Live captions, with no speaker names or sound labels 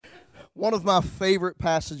One of my favorite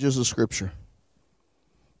passages of Scripture,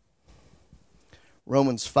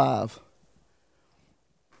 Romans 5.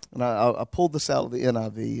 And I pulled this out of the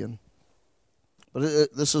NIV, but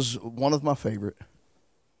this is one of my favorite.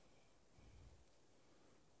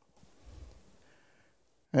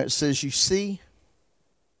 And it says, you see,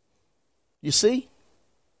 you see,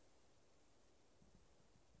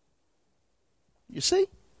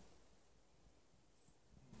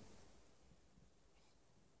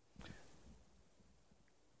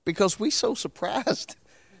 because we so surprised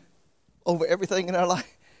over everything in our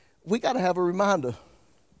life, we got to have a reminder.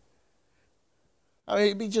 I mean,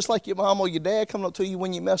 it'd be just like your mom or your dad coming up to you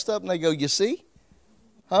when you messed up, and they go, you see?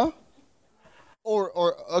 Huh?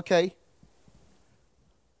 Or okay.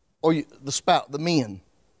 Or the spouse, the men.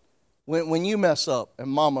 When you mess up and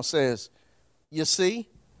mama says, you see?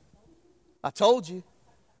 I told you.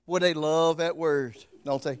 Boy, they love that word,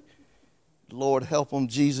 don't they? Lord, help them,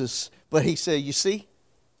 Jesus. But he said, you see?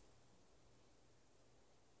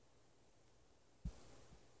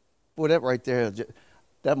 Boy, that right there,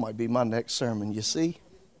 that might be my next sermon, you see?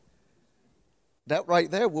 That right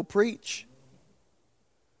there will preach.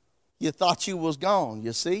 You thought you was gone,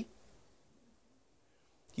 you see?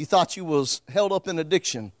 You thought you was held up in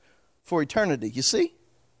addiction for eternity, you see?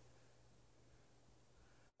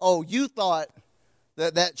 Oh, you thought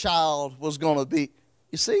that child was going to be,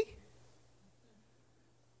 you see?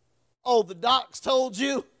 Oh, the docs told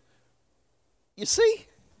you, you see?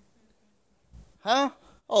 Huh?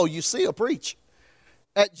 Oh, you see a preach.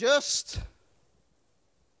 At just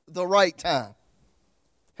the right time.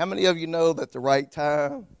 How many of you know that the right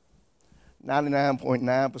time,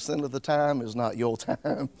 99.9% of the time, is not your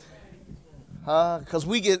time? Because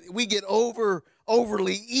we get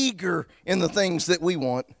overly eager in the things that we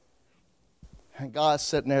want. And God's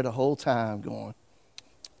sitting there the whole time going,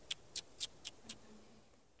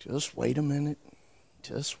 just wait a minute.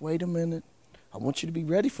 Just wait a minute. I want you to be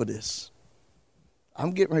ready for this.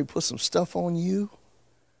 I'm getting ready to put some stuff on you.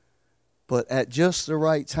 But at just the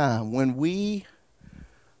right time, I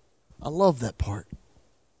love that part.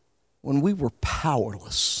 When we were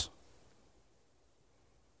powerless.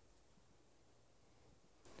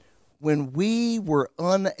 When we were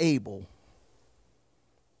unable,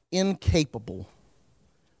 incapable,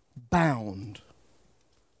 bound,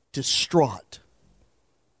 distraught,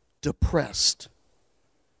 depressed,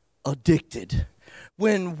 addicted.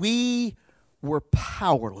 When we were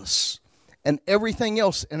powerless and everything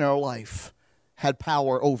else in our life had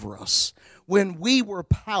power over us. When we were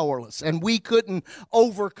powerless and we couldn't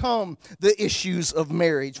overcome the issues of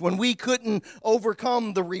marriage. When we couldn't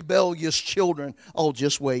overcome the rebellious children. Oh,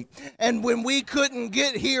 just wait. And when we couldn't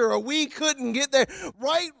get here or we couldn't get there.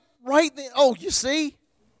 Right then. Oh, you see?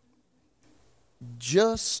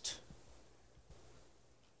 Just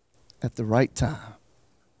at the right time.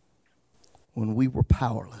 When we were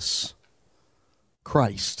powerless.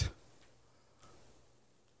 Christ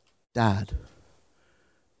died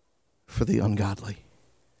for the ungodly.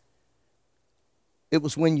 It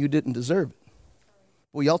was when you didn't deserve it.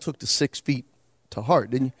 Well, y'all took the 6 feet to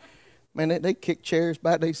heart, didn't you? Man, they kicked chairs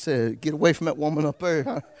back. They said, get away from that woman up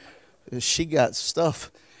there. She got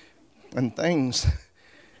stuff and things.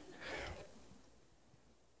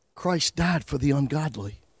 Christ died for the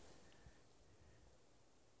ungodly.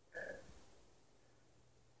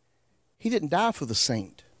 He didn't die for the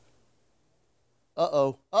saint.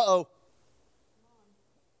 Uh-oh.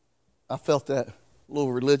 I felt that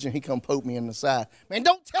little religion. He come poke me in the side. Man,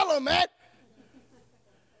 don't tell him that.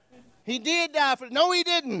 He did die for, no, he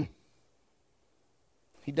didn't.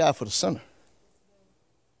 He died for the sinner.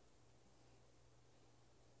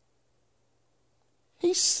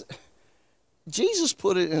 Jesus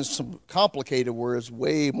put it in some complicated words,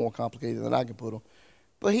 way more complicated than I can put them.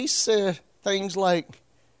 But he said things like,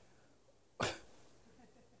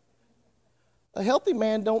 a healthy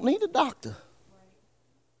man don't need a doctor.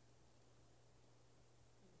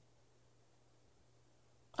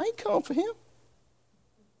 I ain't come for him.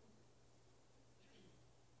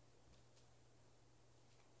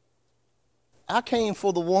 I came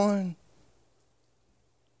for the one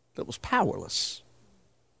that was powerless.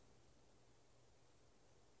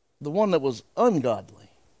 The one that was ungodly.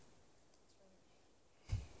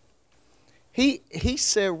 He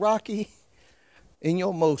said, Rocky, in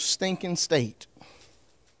your most stinking state.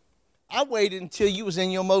 I waited until you was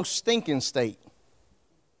in your most stinking state.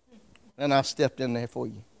 And I stepped in there for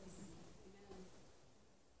you.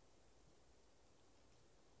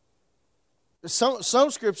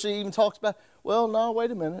 Some scripture even talks about, well, no,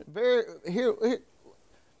 wait a minute.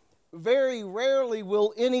 Very rarely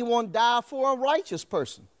will anyone die for a righteous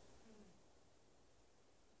person.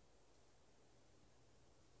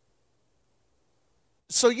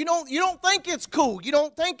 So you don't think it's cool. You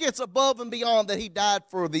don't think it's above and beyond that he died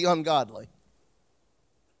for the ungodly.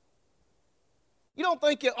 You don't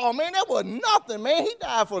think, oh man, that was nothing, man. He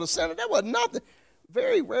died for the sinner. That was nothing.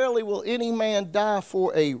 Very rarely will any man die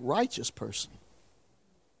for a righteous person,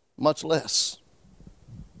 much less.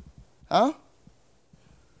 Huh?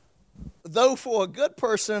 Though for a good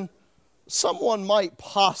person, someone might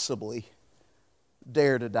possibly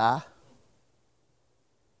dare to die.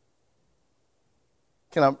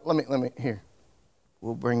 Let me, here.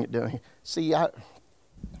 We'll bring it down here. See, I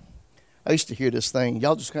used to hear this thing.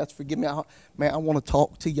 Y'all just have to forgive me. Man, I want to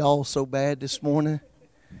talk to y'all so bad this morning.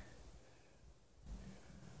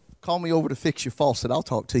 Call me over to fix your faucet. I'll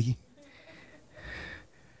talk to you.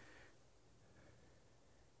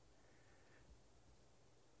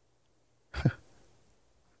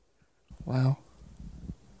 Wow.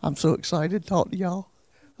 I'm so excited to talk to y'all.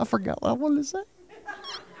 I forgot what I wanted to say.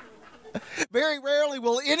 Very rarely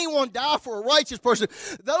will anyone die for a righteous person,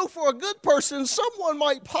 though for a good person, someone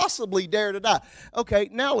might possibly dare to die. Okay,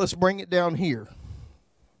 now let's bring it down here.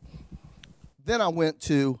 Then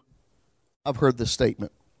I've heard this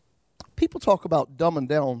statement. People talk about dumbing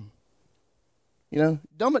down,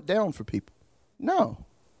 dumb it down for people. No.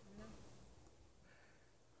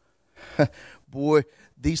 Boy,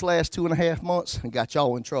 these last 2.5 months got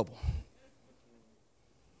y'all in trouble.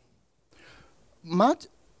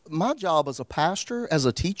 My job as a pastor, as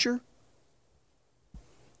a teacher,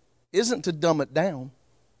 isn't to dumb it down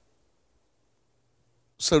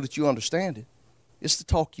so that you understand it. It's to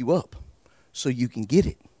talk you up so you can get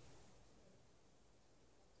it.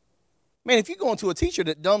 Man, if you go into a teacher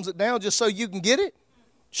that dumbs it down just so you can get it,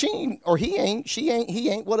 she ain't, he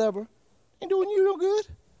ain't, whatever, ain't doing you no good.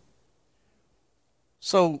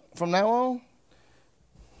 So from now on,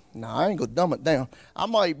 I ain't going to dumb it down. I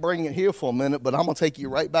might bring it here for a minute, but I'm going to take you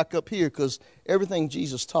right back up here because everything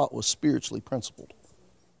Jesus taught was spiritually principled.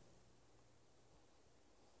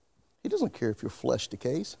 He doesn't care if your flesh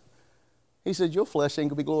decays. He said your flesh ain't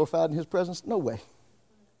going to be glorified in his presence. No way.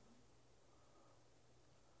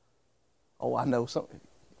 Oh, I know something.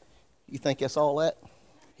 You think that's all that?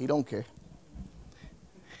 He don't care.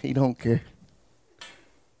 He don't care.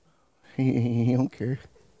 He don't care.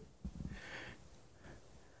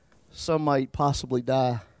 Some might possibly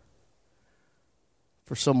die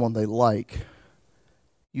for someone they like.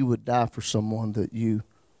 You would die for someone that you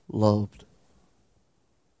loved.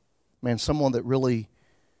 Man, someone that really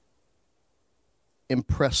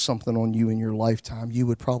impressed something on you in your lifetime, you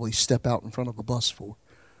would probably step out in front of a bus for.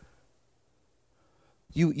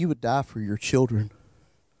 You would die for your children.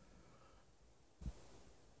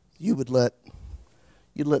 You'd let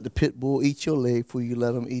the pit bull eat your leg before you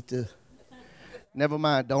let him eat the... Never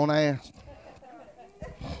mind, don't ask.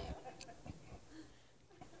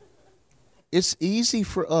 It's easy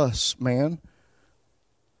for us, man.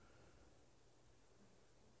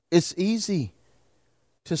 It's easy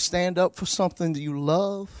to stand up for something that you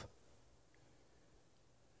love.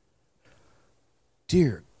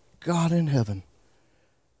 Dear God in heaven,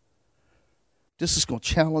 this is going to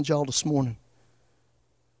challenge y'all this morning.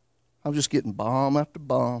 I'm just getting bomb after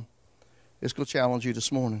bomb. It's going to challenge you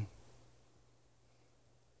this morning.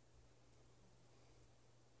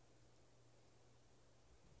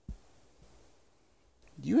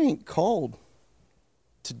 You ain't called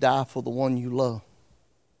to die for the one you love.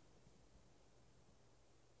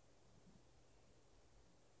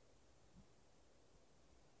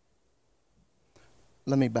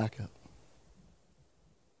 Let me back up.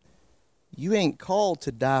 You ain't called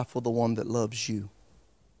to die for the one that loves you.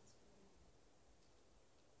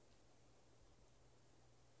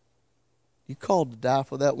 You're called to die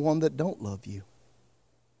for that one that don't love you.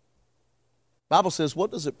 The Bible says,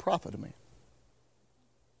 what does it profit a man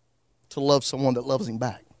to love someone that loves him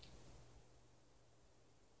back?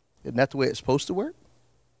 Isn't that the way it's supposed to work?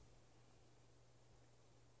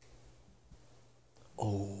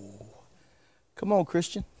 Oh, come on,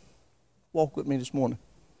 Christian. Walk with me this morning.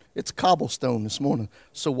 It's cobblestone this morning,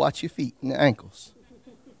 so watch your feet and your ankles.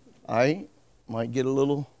 All right? Might get a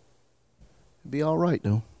little, be all right,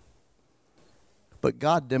 though. But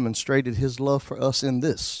God demonstrated his love for us in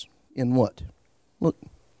this. In what? Look.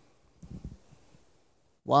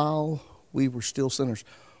 While we were still sinners,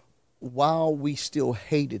 while we still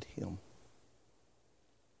hated him.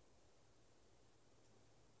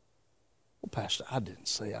 Well, Pastor, I didn't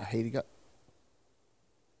say I hated God.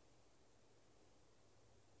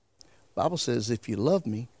 The Bible says, if you love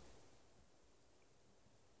me.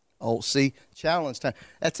 Oh, see, challenge time.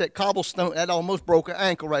 That's that cobblestone, that almost broke an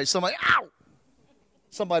ankle, right? Somebody, ow!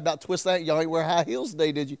 Somebody about to twist that. Y'all ain't wear high heels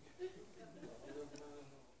today, did you?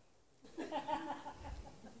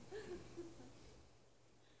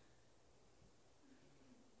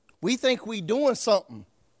 We think we doing something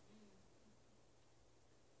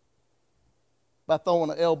by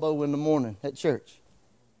throwing an elbow in the morning at church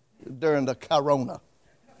during the corona.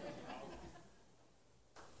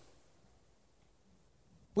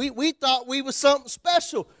 We thought we was something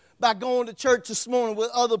special by going to church this morning with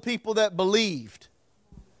other people that believed.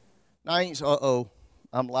 Now,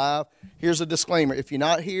 I'm live. Here's a disclaimer. If you're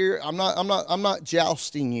not here, I'm not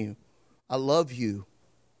jousting you. I love you.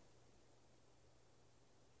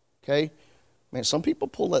 Okay? Man, some people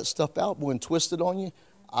pull that stuff out when twisted on you.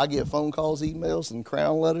 I get phone calls, emails, and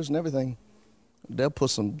crown letters and everything. They'll put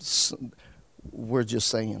some we're just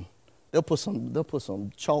saying. They'll put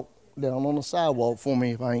some chalk down on the sidewalk for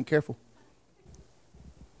me if I ain't careful.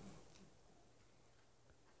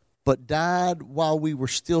 But died while we were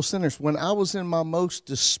still sinners. When I was in my most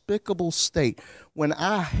despicable state, when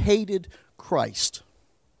I hated Christ,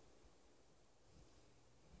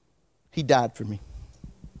 he died for me.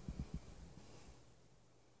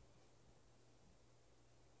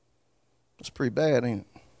 That's pretty bad, ain't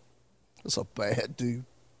it? That's a bad dude.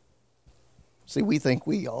 See, we think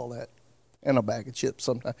we all that. And a bag of chips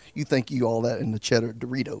sometimes. You think you all that in the cheddar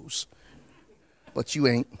Doritos. But you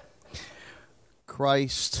ain't.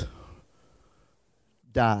 Christ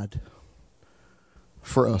died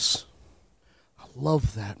for us. I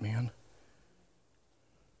love that, man.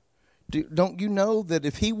 Don't you know that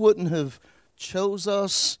if he wouldn't have chose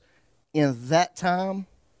us in that time,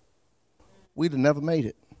 we'd have never made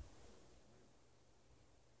it?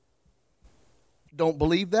 Don't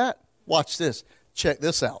believe that? Watch this. Check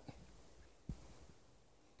this out.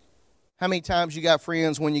 How many times you got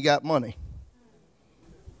friends when you got money?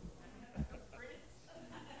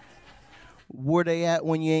 Where they at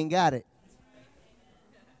when you ain't got it?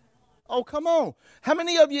 Oh, come on. How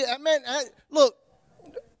many of you, man, look,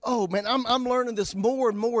 oh, man, I'm learning this more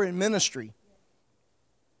and more in ministry.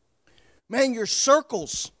 Man, your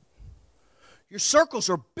circles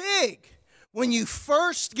are big when you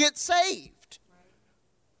first get saved.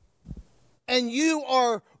 And you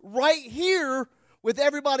are right here with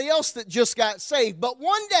everybody else that just got saved. But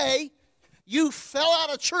one day, you fell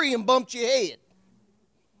out a tree and bumped your head.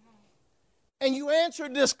 And you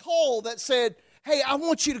answered this call that said, hey, I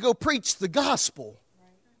want you to go preach the gospel.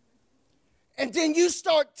 And then you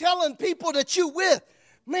start telling people that you with,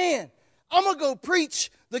 man, I'm going to go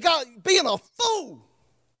preach the God, being a fool,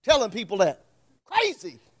 telling people that.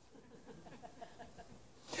 Crazy.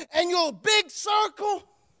 And your big circle,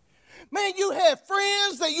 man, you had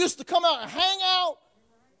friends that used to come out and hang out.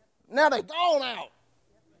 Now they gone out.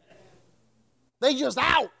 They just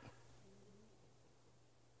out.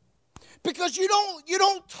 Because you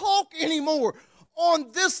don't talk anymore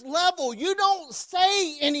on this level. You don't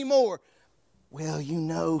say anymore, well, you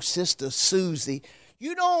know, Sister Susie.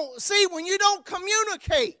 You don't, see, when you don't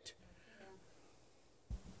communicate.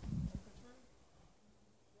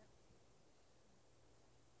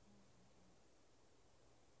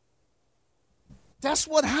 That's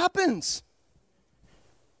what happens.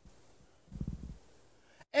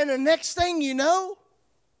 And the next thing you know,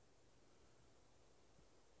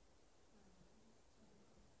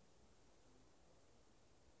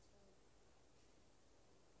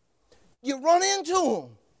 you run into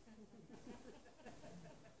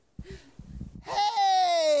them.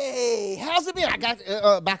 Hey, how's it been? I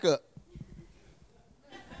got back up.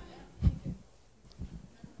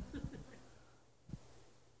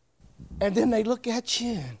 And then they look at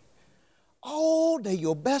you and, oh, they're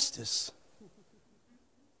your bestest.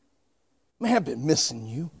 Man, I've been missing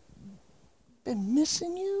you. Been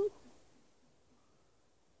missing you?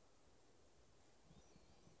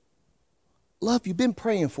 Love you, been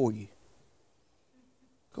praying for you.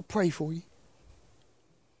 Go pray for you.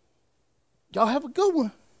 Y'all have a good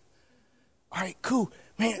one. All right, cool.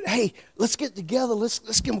 Man, hey, let's get together. Let's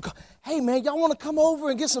give them a call. Hey, man, y'all want to come over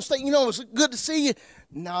and get some steak? You know, it's good to see you.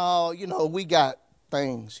 No, you know, we got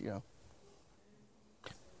things, you know.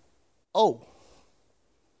 Oh.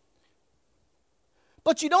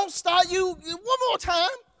 But you don't start one more time.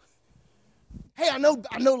 Hey, I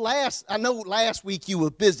know last week you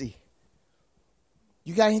were busy.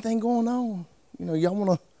 You got anything going on? You know, y'all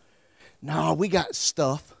want to? No, we got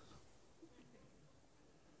stuff.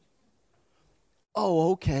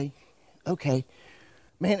 Oh, okay. Okay.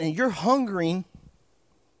 Man, and you're hungering.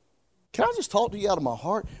 Can I just talk to you out of my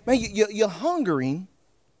heart? Man, you're hungering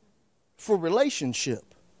for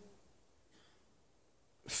relationship.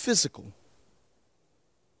 Physical.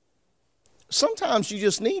 Sometimes you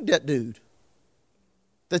just need that dude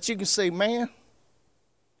that you can say, man,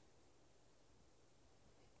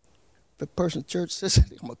 the person at church says,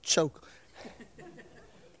 I'm going to choke.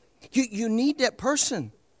 You need that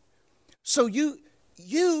person So you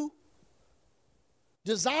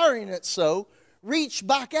desiring it so, reach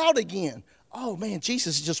back out again. Oh man,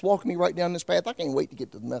 Jesus is just walking me right down this path. I can't wait to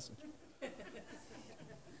get to the message.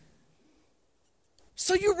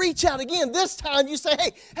 So you reach out again. This time you say,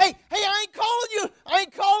 hey, I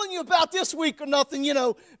ain't calling you about this week or nothing,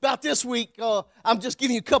 about this week. I'm just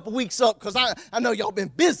giving you a couple weeks up because I know y'all been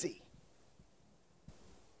busy.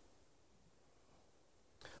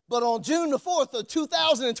 But on June the 4th of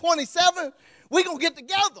 2027, we're going to get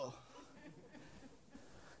together.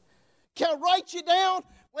 Can I write you down?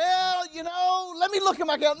 Well, let me look at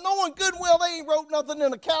my calendar. Knowing good well they ain't wrote nothing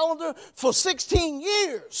in the calendar for 16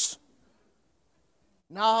 years.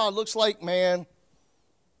 Nah, it looks like my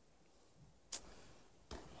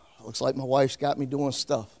wife's got me doing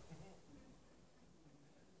stuff.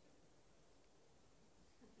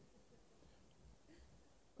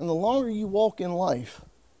 And the longer you walk in life,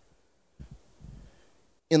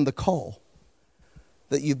 in the call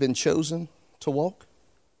that you've been chosen to walk,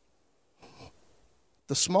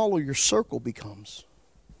 the smaller your circle becomes.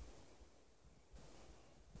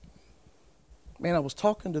 Man, I was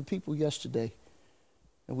talking to people yesterday,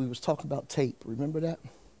 and we was talking about tape. Remember that?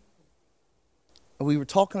 And we were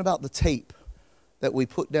talking about the tape that we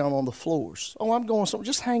put down on the floors. Oh, I'm going somewhere.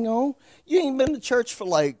 Just hang on. You ain't been to church for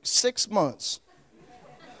like 6 months.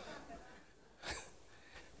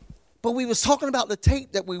 But we was talking about the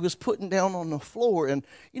tape that we was putting down on the floor and,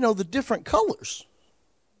 the different colors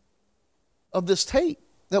of this tape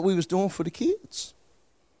that we was doing for the kids.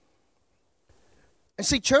 And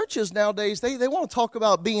see, churches nowadays, they want to talk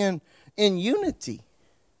about being in unity.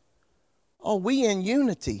 Oh, we in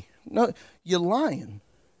unity. No, you're lying.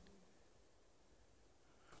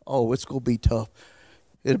 Oh, it's going to be tough.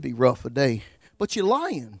 It'll be rough a day. But you're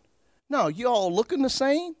lying. No, you all looking the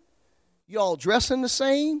same. You all dressing the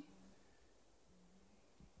same.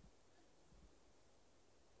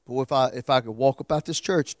 Boy, if I could walk about this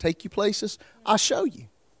church, take you places, I'll show you.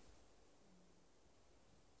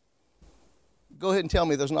 Go ahead and tell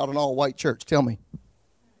me there's not an all-white church. Tell me.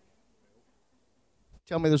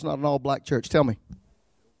 Tell me there's not an all-black church. Tell me.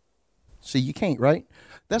 See, you can't, right?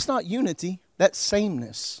 That's not unity. That's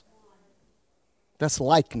sameness. That's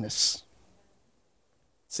likeness.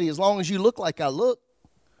 See, as long as you look like I look,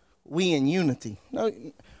 we in unity.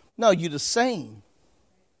 No, you're the same.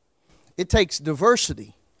 It takes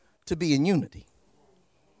diversity to be in unity.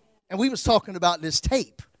 And we was talking about this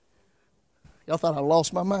tape. Y'all thought I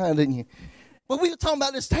lost my mind, didn't you? But we were talking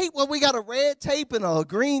about this tape. Well, we got a red tape and a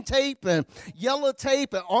green tape and yellow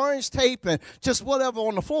tape and orange tape and just whatever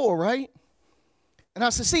on the floor, right? And I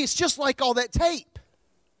said, see, it's just like all that tape.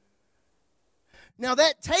 Now,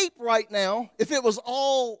 that tape right now, if it was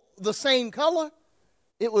all the same color,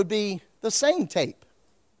 it would be the same tape.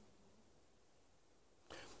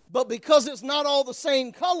 But because it's not all the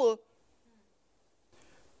same color,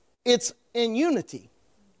 it's in unity.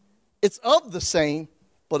 It's of the same,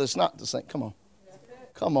 but it's not the same. Come on.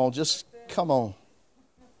 Come on, just come on.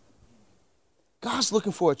 God's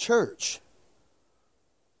looking for a church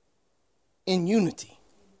in unity.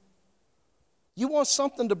 You want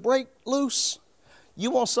something to break loose?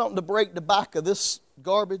 You want something to break the back of this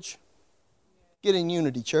garbage? Get in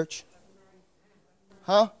unity, church.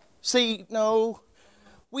 Huh? See, no.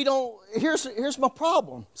 We don't, here's my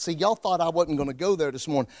problem. See, y'all thought I wasn't going to go there this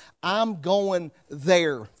morning. I'm going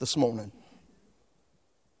there this morning.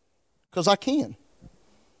 Because I can.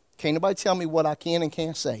 Can't nobody tell me what I can and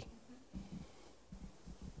can't say.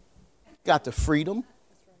 Got the freedom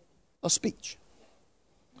of speech.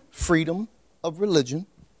 Freedom of religion.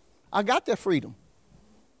 I got that freedom.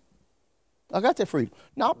 I got that freedom.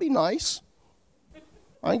 Now, I'll be nice.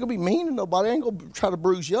 I ain't going to be mean to nobody. I ain't going to try to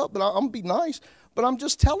bruise you up, but I'm going to be nice. But I'm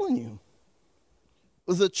just telling you,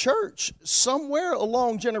 the church somewhere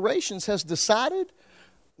along generations has decided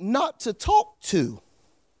not to talk to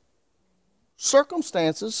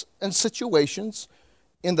circumstances and situations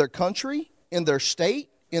in their country, in their state,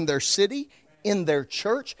 in their city, in their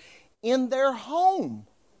church, in their home.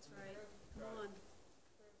 That's right. Come on.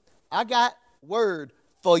 I got word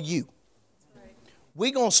for you. That's right.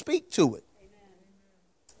 We're going to speak to it. Amen.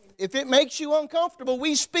 If it makes you uncomfortable,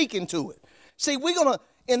 we speaking to it. See, we're going to,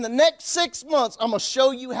 in the next 6 months, I'm going to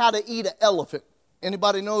show you how to eat an elephant.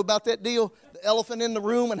 Anybody know about that deal? The elephant in the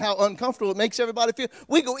room and how uncomfortable it makes everybody feel?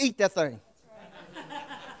 We're going to eat that thing.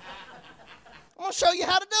 I'm going to show you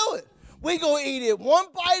how to do it. We're going to eat it one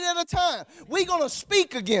bite at a time. We're going to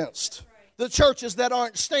speak against the churches that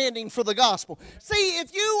aren't standing for the gospel. See,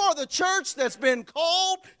 if you are the church that's been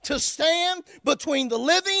called to stand between the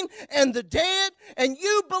living and the dead, and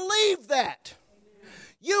you believe that,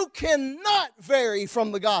 you cannot vary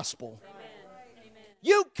from the gospel.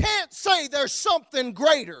 You can't say there's something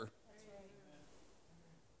greater.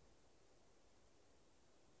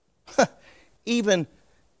 Even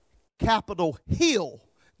Capitol Hill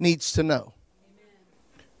needs to know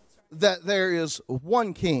that there is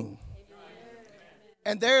one king.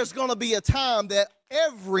 And there's going to be a time that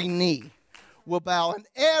every knee will bow and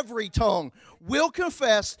every tongue will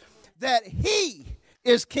confess that he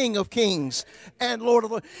is King of Kings and Lord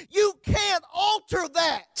of Lords. You can't alter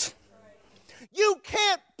that. You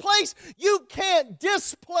can't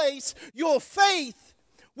displace your faith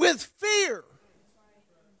with fear.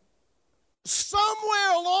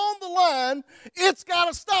 Somewhere along the line, it's got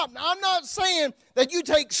to stop. Now, I'm not saying that you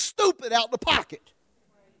take stupid out the pocket.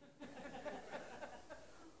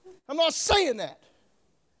 I'm not saying that.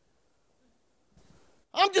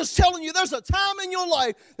 I'm just telling you there's a time in your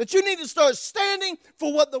life that you need to start standing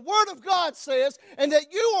for what the Word of God says, and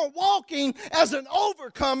that you are walking as an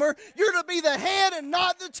overcomer. You're to be the head and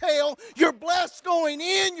not the tail. You're blessed going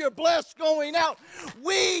in. You're blessed going out.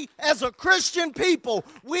 We as a Christian people,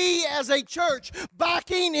 we as a church,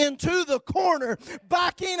 backing into the corner,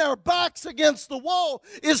 backing our backs against the wall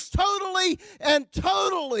is totally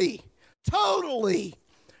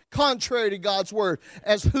contrary to God's Word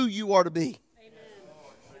as who you are to be.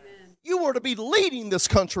 You are to be leading this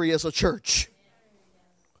country as a church.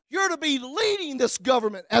 You're to be leading this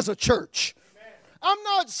government as a church. I'm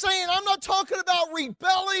not talking about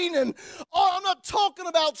rebelling, and I'm not talking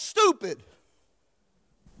about stupid.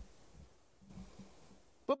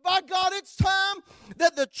 But by God, it's time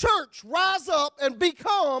that the church rise up and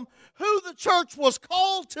become who the church was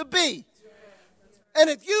called to be. And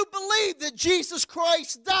if you believe that Jesus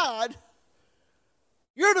Christ died,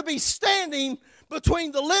 you're to be standing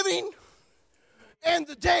between the living and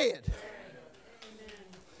the dead.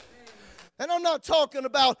 And I'm not talking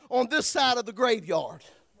about on this side of the graveyard.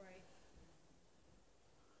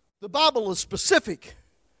 The Bible is specific.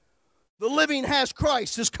 The living has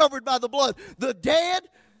Christ, is covered by the blood. The dead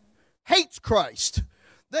hates Christ.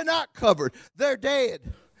 They're not covered. They're dead.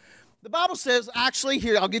 The Bible says, actually,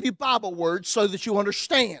 here, I'll give you Bible words so that you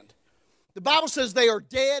understand. The Bible says they are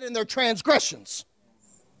dead in their transgressions.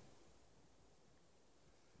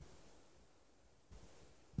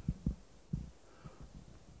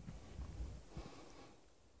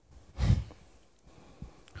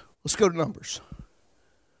 Let's go to Numbers.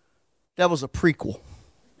 That was a prequel.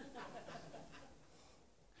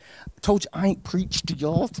 I told you I ain't preached to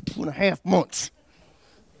y'all for 2.5 months.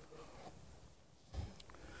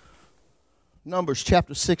 Numbers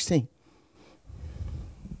chapter 16.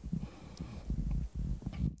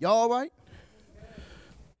 Y'all all right?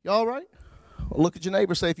 Y'all all right? Well, look at your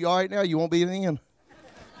neighbor, say, if you're all right now, you won't be in the end.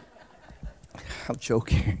 I'm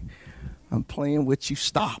joking. I'm playing with you.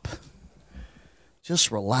 Stop.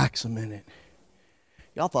 Just relax a minute.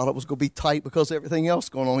 Y'all thought it was going to be tight because of everything else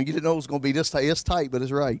going on. You didn't know it was going to be this tight. It's tight, but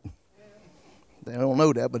it's right. They don't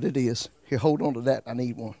know that, but it is. Here, hold on to that. I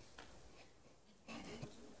need one.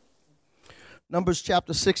 Numbers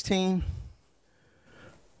chapter 16,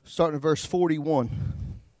 starting at verse 41.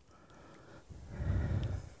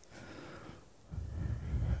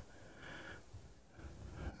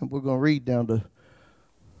 And we're going to read down to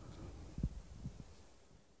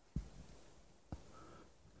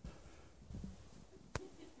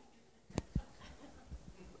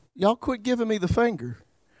y'all quit giving me the finger.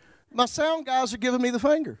 My sound guys are giving me the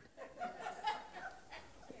finger.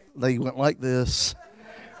 They went like this.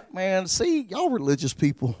 Man, see, y'all religious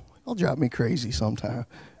people, y'all drive me crazy sometimes.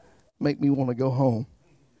 Make me want to go home.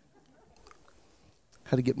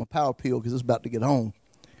 Had to get my power pill because it's about to get home.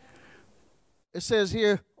 It says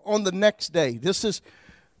here, on the next day.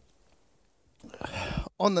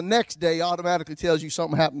 On the next day automatically tells you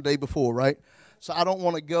something happened the day before, right? So I don't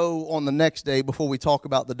want to go on the next day before we talk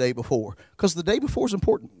about the day before, because the day before is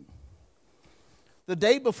important. The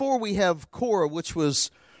day before we have Korah, which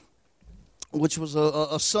was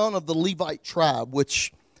a son of the Levite tribe,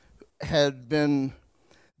 which had been,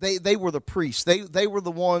 they were the priests. They were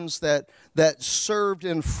the ones that served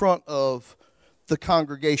in front of the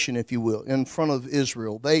congregation, if you will, in front of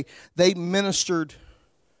Israel. They ministered.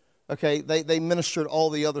 Okay, they ministered all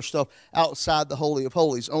the other stuff outside the Holy of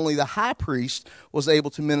Holies. Only the high priest was able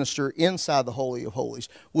to minister inside the Holy of Holies,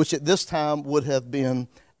 which at this time would have been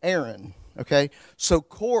Aaron. Okay, so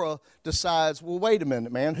Korah decides, well, wait a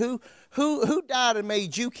minute, man, who died and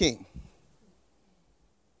made you king?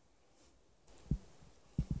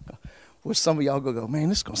 Well, some of y'all go, man,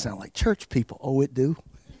 this is going to sound like church people. Oh, it do.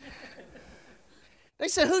 They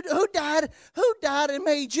said, who died and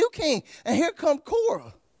made you king? And here come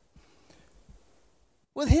Korah,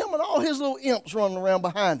 with him and all his little imps running around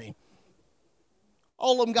behind him.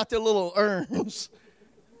 All of them got their little urns,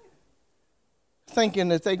 thinking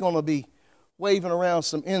that they're going to be waving around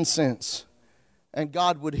some incense, and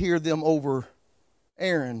God would hear them over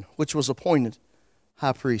Aaron, which was appointed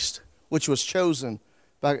high priest, which was chosen.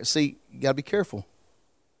 See, you got to be careful.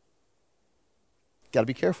 Got to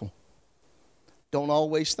be careful. Don't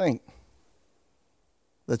always think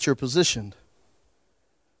that you're positioned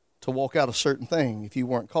to walk out a certain thing if you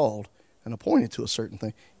weren't called and appointed to a certain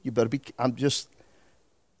thing. You better be, I'm just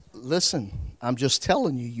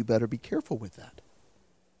telling you, you better be careful with that.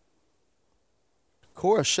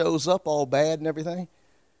 Korah shows up all bad and everything.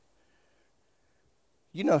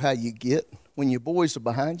 You know how you get when your boys are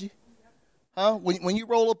behind you. Huh? When you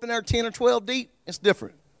roll up in there 10 or 12 deep, it's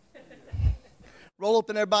different. Roll up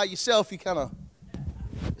in there by yourself, you kind of,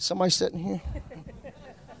 is somebody sitting here?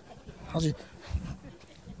 How's it?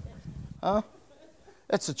 Huh?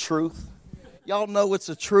 That's the truth. Y'all know it's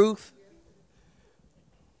the truth.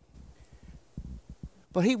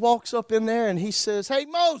 But he walks up in there and he says, hey,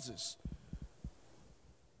 Moses.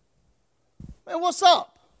 Man, what's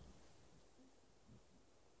up?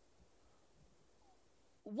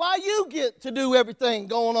 Why you get to do everything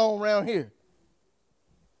going on around here?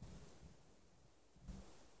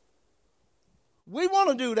 We want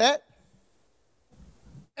to do that.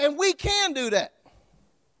 And we can do that.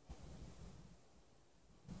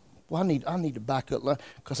 Well, I need to back up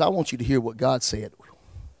because I want you to hear what God said.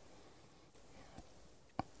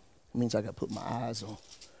 It means I got to put my eyes on.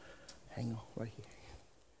 Hang on, right here.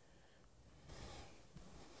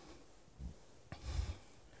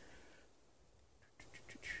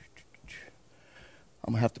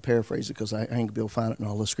 I'm going to have to paraphrase it because I ain't going to be able to find it in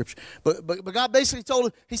all the scripture. But God basically told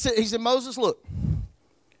him, he said, Moses, look,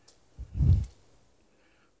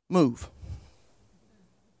 move.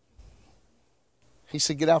 He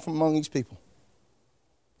said, get out from among these people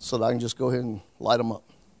so that I can just go ahead and light them up.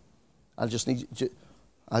 I just need you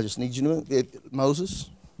to, Moses.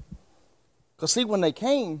 Because see, when they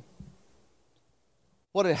came,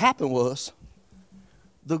 what had happened was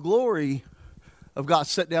the glory of God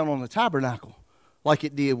sat down on the tabernacle like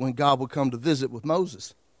it did when God would come to visit with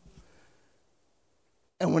Moses.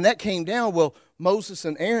 And when that came down, well, Moses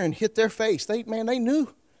and Aaron hit their face. They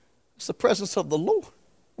knew it's the presence of the Lord.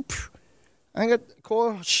 I ain't got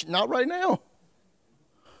Korah, not right now.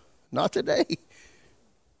 Not today.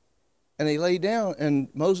 And they lay down, and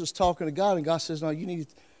Moses talking to God, and God says, no, you need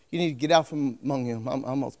to get out from among them. I'm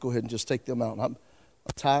going to go ahead and just take them out. I'm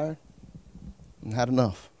tired and had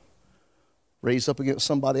enough. Raise up against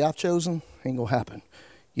somebody I've chosen, ain't going to happen.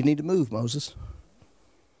 You need to move, Moses.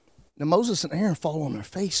 Now, Moses and Aaron fall on their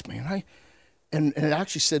face, man. Right? And it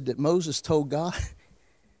actually said that Moses told God,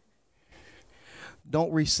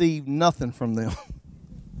 don't receive nothing from them.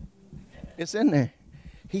 It's in there.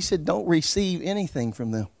 He said, don't receive anything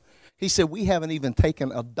from them. He said, we haven't even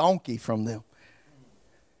taken a donkey from them.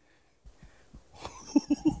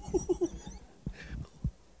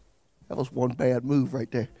 That was one bad move right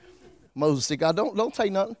there. Moses said, God, don't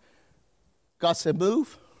take nothing. God said,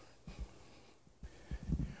 move.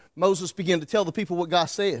 Moses began to tell the people what God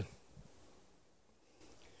said.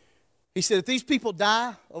 He said, if these people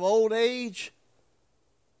die of old age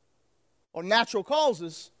or natural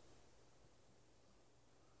causes,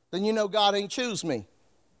 then you know God ain't choose me.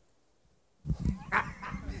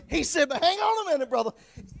 He said, but hang on a minute, brother.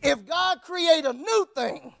 If God create a new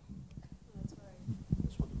thing,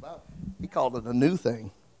 that's what it's about. He called it a new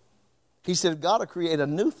thing. He said, if God will create a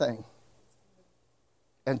new thing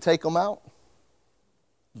and take them out,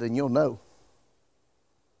 then you'll know.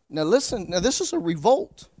 Now listen, this is a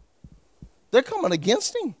revolt. They're coming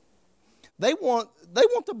against him. They want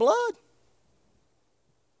the blood.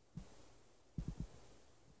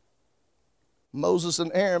 Moses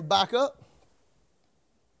and Aaron back up.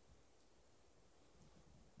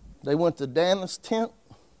 They went to Dan's tent,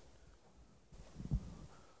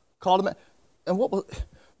 called him out. And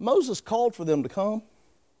Moses called for them to come,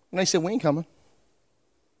 and they said, we ain't coming.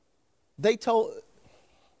 They just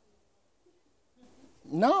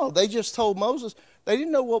told Moses. They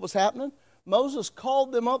didn't know what was happening. Moses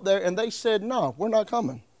called them up there, and they said, no, we're not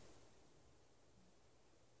coming.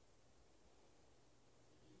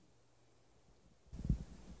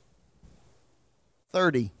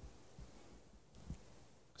 .30.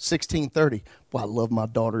 16:30. Boy, I love my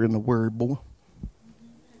daughter in the word, boy.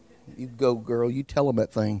 You go, girl. You tell them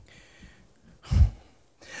that thing.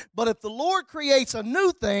 But if the Lord creates a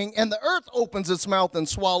new thing and the earth opens its mouth and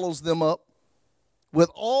swallows them up with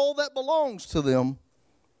all that belongs to them,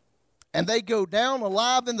 and they go down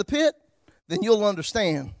alive in the pit, then you'll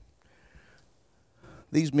understand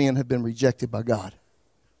these men have been rejected by God.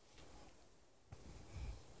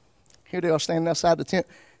 Here they are standing outside the tent.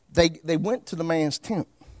 They went to the man's tent.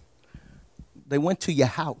 They went to your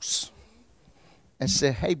house and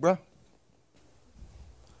said, hey, bro,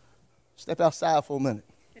 step outside for a minute.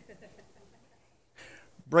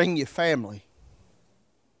 Bring your family.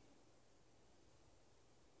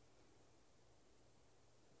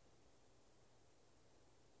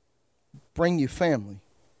 Bring your family.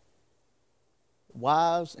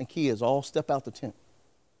 Wives and kids all step out the tent.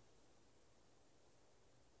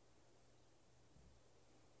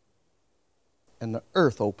 And the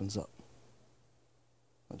earth opens up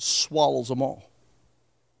and swallows them all.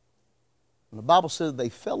 And the Bible says they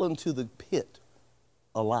fell into the pit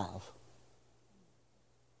alive,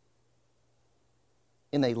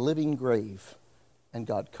 in a living grave, and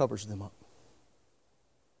God covers them up.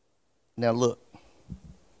 Now look,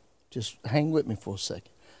 just hang with me for a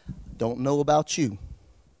second. Don't know about you.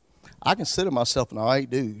 I consider myself an all right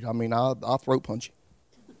dude. I mean, I'll throat punch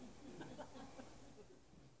you.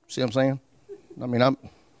 See what I'm saying? I mean,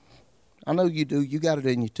 I know you do. You got it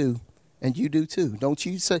in you too. And you do too. Don't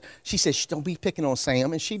you say? She says, don't be picking on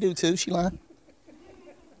Sam. And she do too. She lying.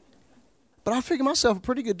 But I figure myself a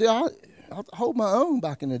pretty good dude. I hold my own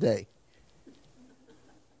back in the day.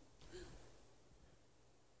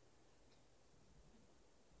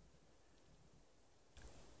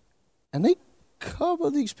 And they cover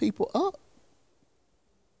these people up.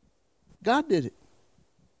 God did it.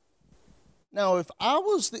 Now, if I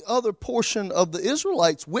was the other portion of the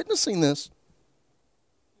Israelites witnessing this,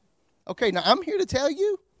 okay, now I'm here to tell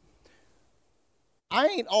you, I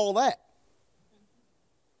ain't all that.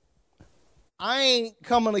 I ain't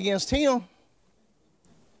coming against him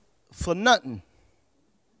for nothing.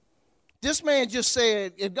 This man just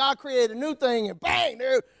said, if God created a new thing and bang,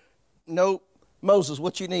 there, nope. Moses,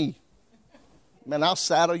 what you need? Man, I'll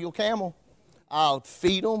saddle your camel. I'll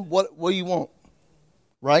feed them. What do you want?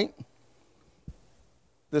 Right?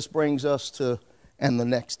 This brings us to, and the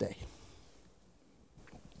next day.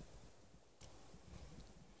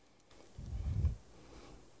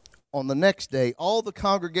 On the next day, all the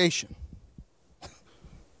congregation,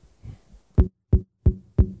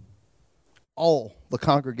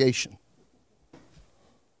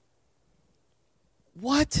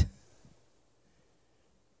 What?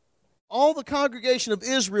 All the congregation of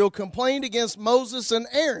Israel complained against Moses and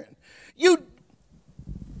Aaron.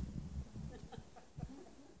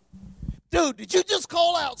 Dude, did you just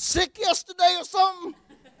call out sick yesterday or something?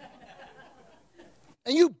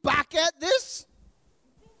 And you back at this?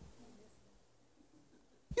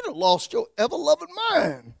 You done lost your ever-loving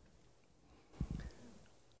mind.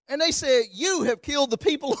 And they said, you have killed the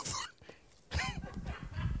people of...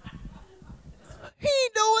 He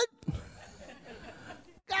didn't do it.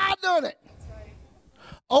 God done it.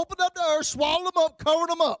 Opened up the earth, swallowed them up, covered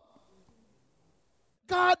them up.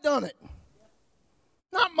 God done it.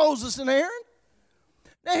 Not Moses and Aaron.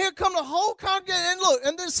 Now here come the whole congregation. And look,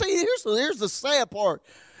 and then see, here's the sad part.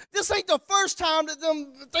 This ain't the first time that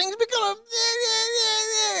them things become...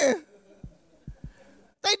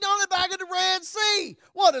 They done it back at the Red Sea.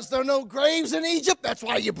 What, is there no graves in Egypt? That's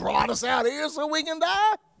why you brought us out here so we can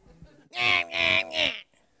die?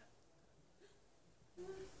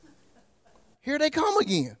 Here they come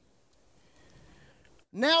again.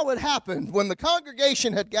 Now it happened when the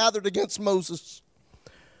congregation had gathered against Moses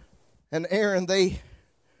and Aaron, they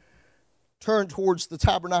turned towards the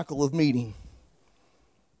tabernacle of meeting.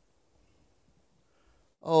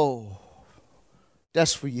 Oh,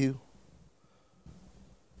 that's for you.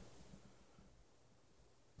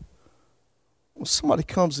 When somebody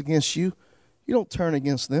comes against you, you don't turn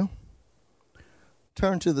against them.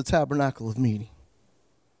 Turn to the tabernacle of meeting.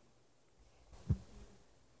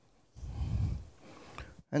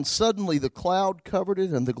 And suddenly the cloud covered it,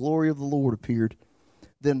 and the glory of the Lord appeared.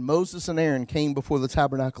 Then Moses and Aaron came before the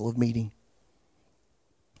tabernacle of meeting.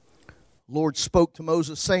 Lord spoke to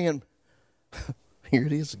Moses, saying, here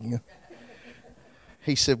it is again.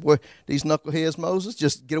 He said, "Boy, these knuckleheads, Moses,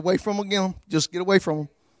 just get away from them again. Just get away from them,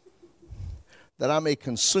 that I may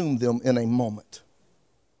consume them in a moment."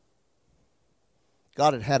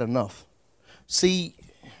 God had had enough. See,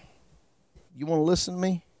 you want to listen to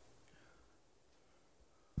me?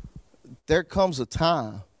 There comes a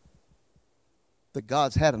time that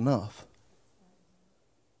God's had enough.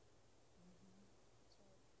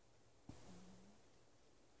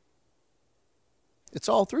 It's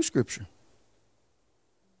all through Scripture.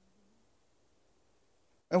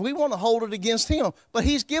 And we want to hold it against him. But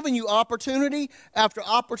he's giving you opportunity after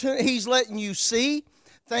opportunity. He's letting you see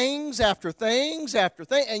things after things after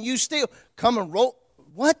things. And you still come and roll.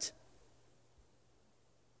 What?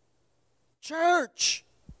 Church.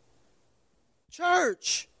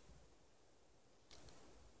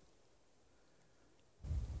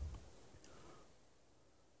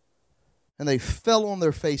 And they fell on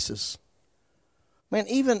their faces. Man,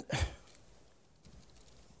 even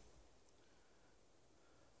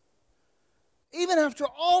after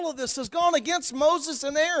all of this has gone against Moses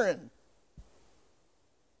and Aaron.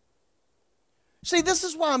 See, this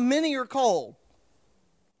is why many are called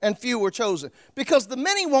and few are chosen. Because the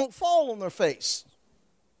many won't fall on their face.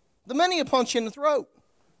 The many will punch you in the throat.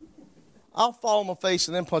 I'll fall on my face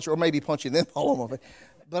and then punch you, or maybe punch you and then fall on my face.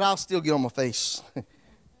 But I'll still get on my face.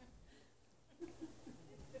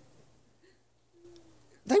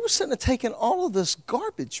 They were sitting there taking all of this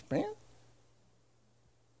garbage, man.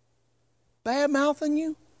 Bad mouthing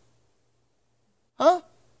you? Huh?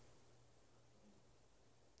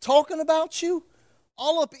 Talking about you?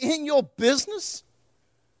 All up in your business?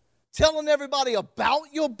 Telling everybody about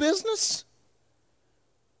your business?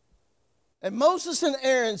 And Moses and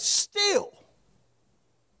Aaron still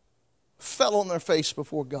fell on their face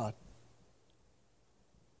before God.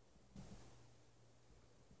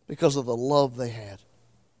 Because of the love they had.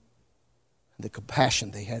 And the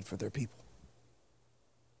compassion they had for their people.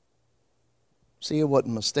 See, it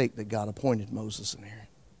wasn't a mistake that God appointed Moses and Aaron.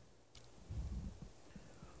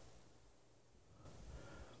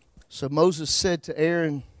 So Moses said to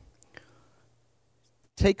Aaron,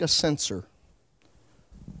 take a censer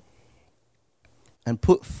and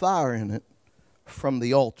put fire in it from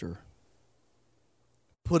the altar.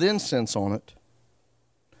 Put incense on it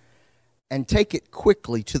and take it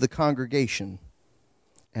quickly to the congregation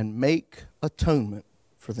and make atonement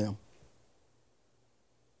for them.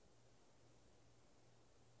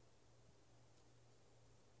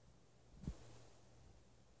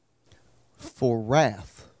 For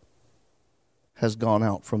wrath has gone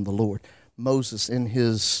out from the Lord. Moses, in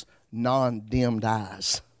his non-dimmed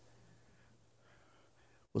eyes,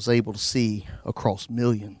 was able to see across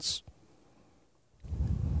millions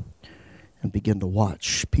and begin to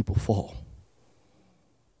watch people fall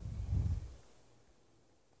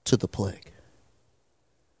to the plague.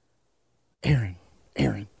 Aaron,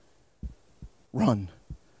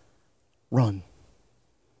 run.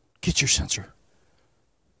 Get your censer.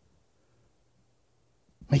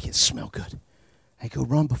 Make it smell good. Hey, go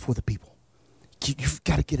run before the people. You've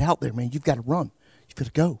got to get out there, man. You've got to run. You've got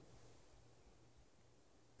to go.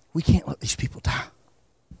 We can't let these people die.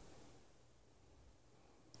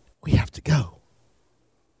 We have to go.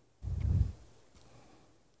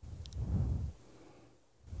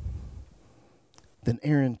 Then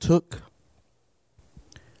Aaron took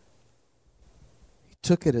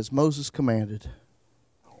it as Moses commanded,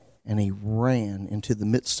 and he ran into the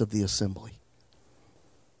midst of the assembly.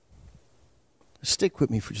 Stick with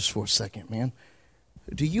me for just a second, man.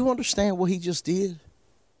 Do you understand what he just did?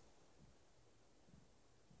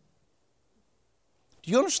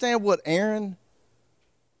 Do you understand what Aaron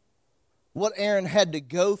had to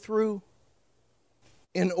go through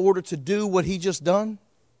in order to do what he just done?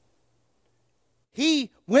 He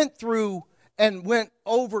went through and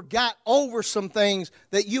got over some things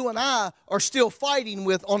that you and I are still fighting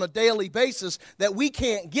with on a daily basis that we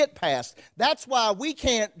can't get past. That's why we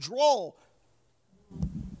can't draw.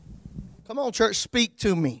 Come on, church, speak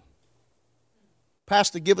to me.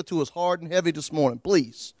 Pastor, give it to us hard and heavy this morning,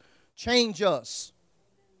 please. Change us.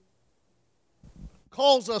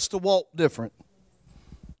 Cause us to walk different.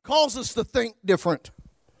 Cause us to think different.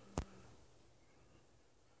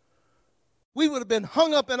 We would have been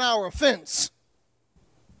hung up in our offense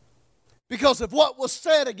because of what was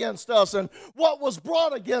said against us and what was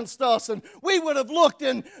brought against us. And we would have looked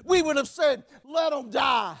and we would have said, let them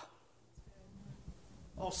die.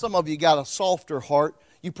 Oh, some of you got a softer heart.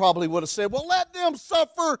 You probably would have said, well, let them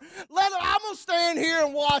suffer. I'm going to stand here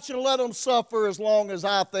and watch and let them suffer as long as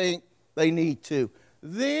I think they need to.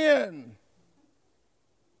 Then,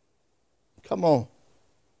 come on.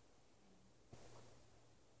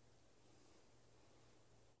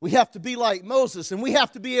 We have to be like Moses, and we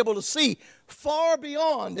have to be able to see far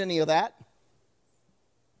beyond any of that.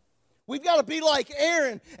 We've got to be like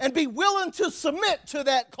Aaron and be willing to submit to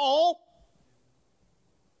that call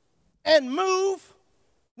and move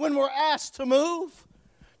when we're asked to move,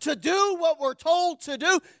 to do what we're told to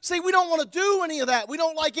do. See, we don't want to do any of that. We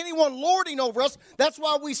don't like anyone lording over us. That's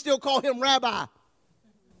why we still call him Rabbi,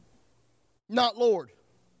 not Lord.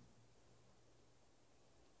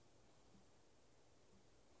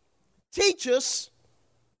 Teach us,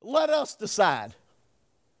 let us decide.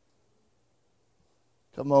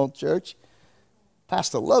 Come on, church.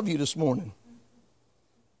 Pastor, love you this morning.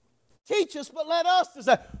 Teach us, but let us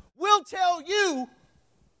decide. We'll tell you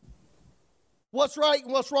what's right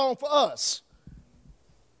and what's wrong for us.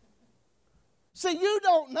 See, you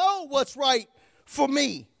don't know what's right for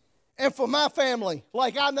me and for my family,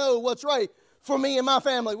 like I know what's right for me and my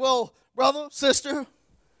family. Well, brother, sister,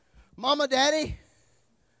 mama, daddy,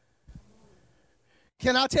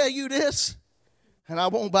 can I tell you this? And I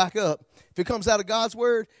won't back up. If it comes out of God's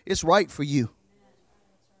word, it's right for you.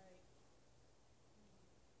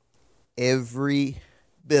 Every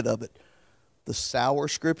bit of it. The sour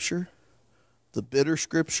scripture, the bitter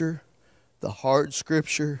scripture, the hard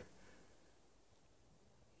scripture.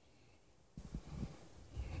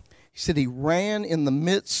 He said he ran in the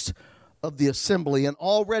midst of the assembly, and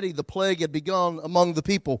already the plague had begun among the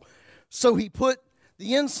people. So he put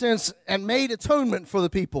the incense and made atonement for the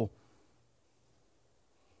people.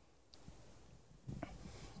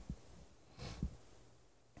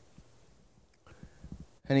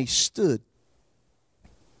 And he stood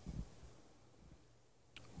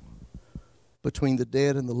between the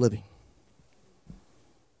dead and the living.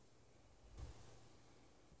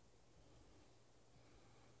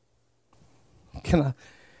 Can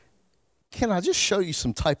I just show you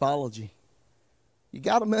some typology? You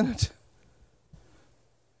got a minute?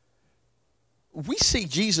 We see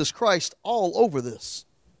Jesus Christ all over this.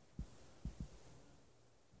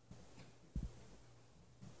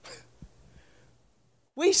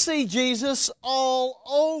 We see Jesus all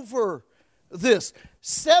over this.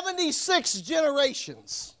 76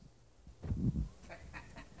 generations.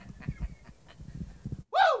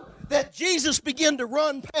 Woo! That Jesus began to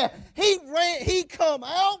run past. He come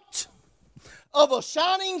out of a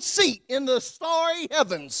shining seat in the starry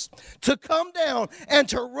heavens to come down and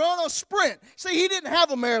to run a sprint. See, he didn't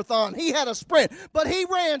have a marathon. He had a sprint. But he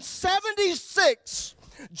ran 76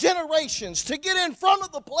 generations to get in front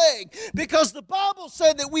of the plague, because the Bible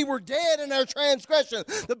said that we were dead in our transgression.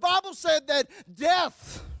 The Bible said that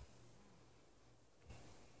death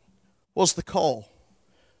was the call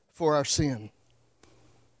for our sin.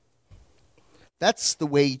 That's the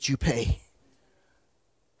wage you pay.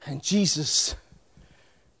 And Jesus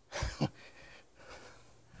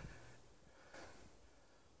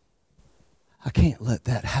I can't let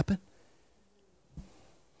that happen.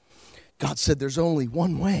 God said there's only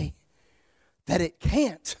one way that it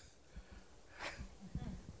can't.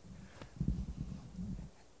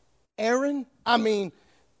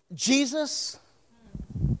 Jesus,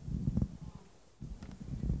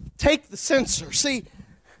 take the censer. See,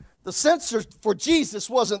 the censer for Jesus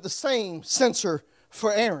wasn't the same censer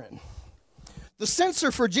for Aaron. The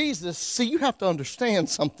censer for Jesus, see, you have to understand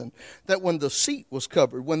something, that when the seat was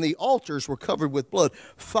covered, when the altars were covered with blood,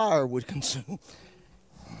 fire would consume.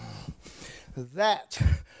 That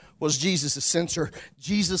was Jesus' censer.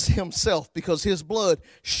 Jesus himself, because his blood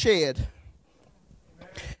shed.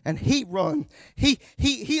 And he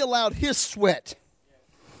allowed his sweat,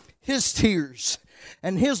 his tears,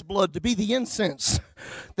 and his blood to be the incense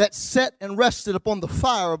that set and rested upon the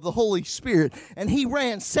fire of the Holy Spirit. And he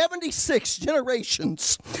ran 76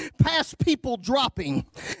 generations past people dropping.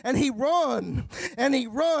 And he run, and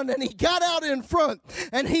he got out in front,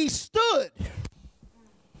 and he stood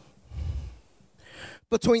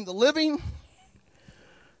between the living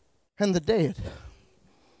and the dead.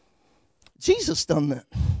 Jesus done that.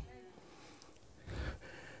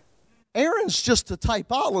 Aaron's just a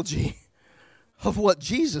typology of what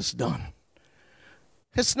Jesus done.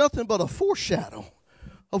 It's nothing but a foreshadow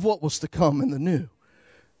of what was to come in the new.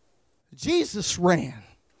 Jesus ran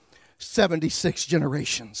 76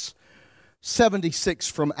 generations. 76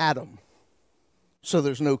 from Adam. So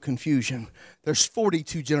there's no confusion. There's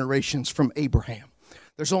 42 generations from Abraham.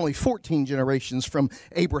 There's only 14 generations from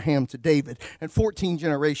Abraham to David, and 14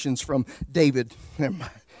 generations from David.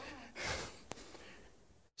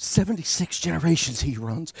 76 generations he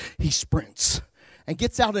runs, he sprints, and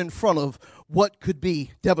gets out in front of what could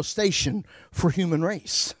be devastation for human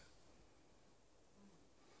race.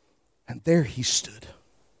 And there he stood.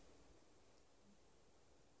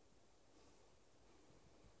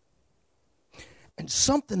 And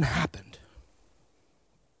something happened.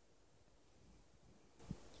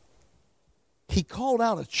 He called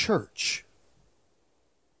out a church.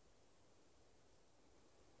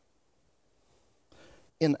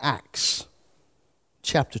 In Acts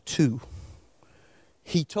chapter 2,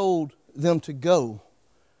 he told them to go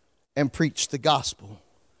and preach the gospel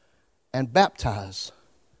and baptize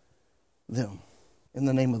them in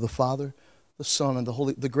the name of the Father, the Son, and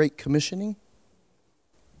the Great Commissioning.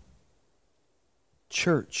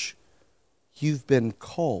 Church, you've been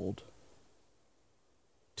called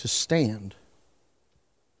to stand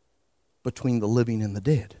between the living and the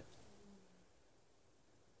dead.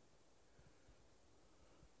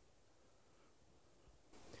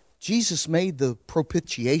 Jesus made the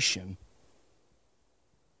propitiation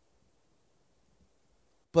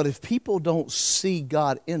But if people don't see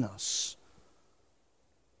God in us,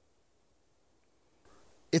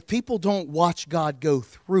 if people don't watch God go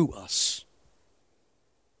through us,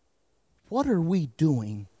 what are we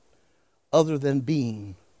doing other than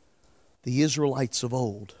being the Israelites of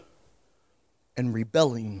old and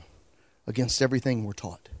rebelling against everything we're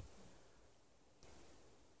taught?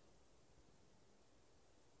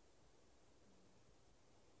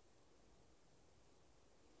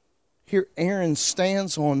 Here Aaron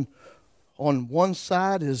stands on one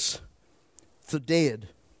side is the dead,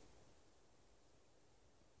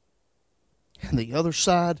 and the other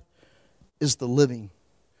side is the living.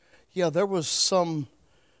 Yeah, there was some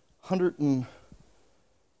I don't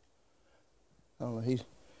know,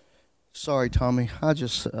 sorry, Tommy,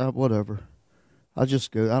 whatever. I'll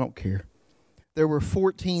just go, I don't care. There were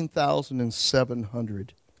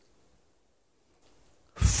 14,700.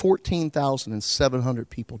 14,700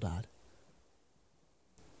 people died.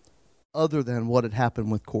 Other than what had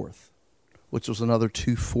happened with Korth, which was another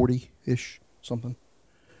 240-ish, something.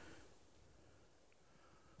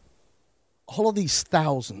 All of these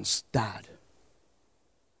thousands died.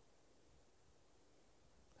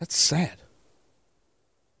 That's sad.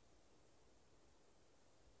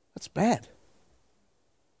 That's bad.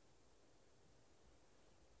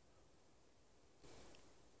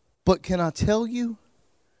 But can I tell you,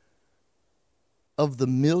 of the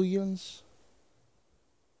millions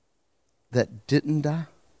that didn't die?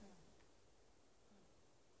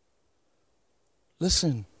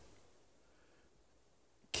 Listen,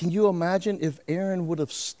 can you imagine if Aaron would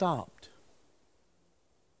have stopped?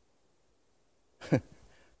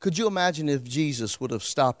 Could you imagine if Jesus would have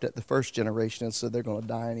stopped at the first generation and said they're going to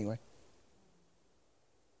die anyway?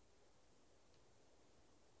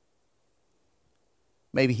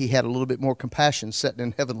 Maybe he had a little bit more compassion sitting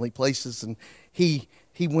in heavenly places, and he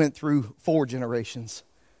went through 4 generations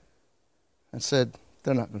and said,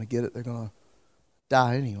 they're not going to get it. They're going to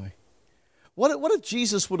die anyway. What if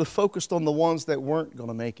Jesus would have focused on the ones that weren't going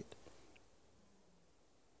to make it?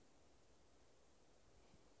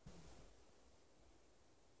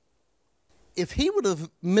 If he would have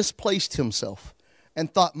misplaced himself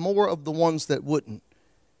and thought more of the ones that wouldn't,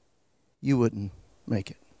 you wouldn't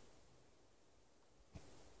make it.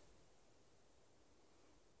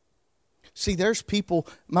 See, there's people,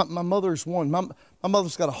 my mother's one. My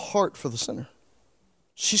mother's got a heart for the sinner.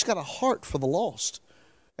 She's got a heart for the lost.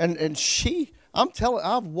 And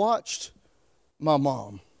I've watched my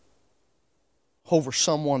mom over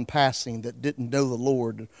someone passing that didn't know the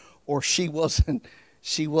Lord, or she wasn't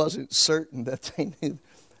certain that they knew.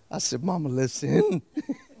 I said, Mama, listen.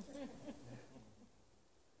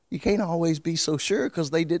 You can't always be so sure because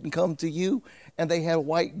they didn't come to you and they had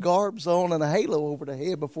white garbs on and a halo over their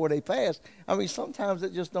head before they passed. I mean, sometimes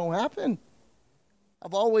it just don't happen.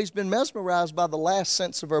 I've always been mesmerized by the last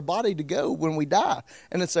sense of our body to go when we die,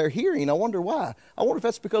 and it's our hearing. I wonder why. I wonder if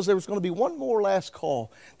that's because there was going to be one more last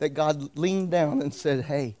call that God leaned down and said,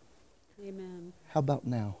 hey, amen. How about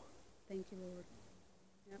now? Thank you, Lord.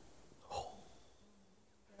 Yep.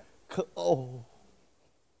 Oh.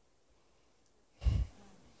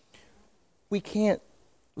 We can't,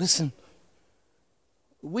 listen,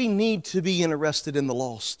 we need to be interested in the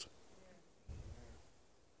lost.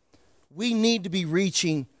 We need to be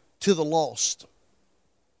reaching to the lost.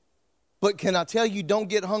 But can I tell you, don't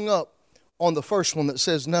get hung up on the first one that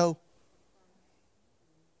says no.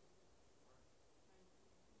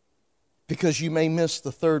 Because you may miss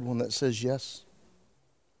the third one that says yes.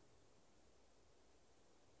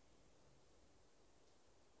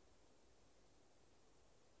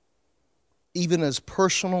 Even as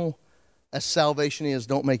personal as salvation is,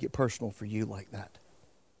 don't make it personal for you like that.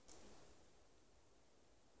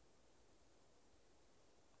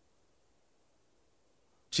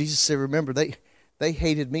 Jesus said, remember, they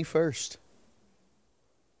hated me first.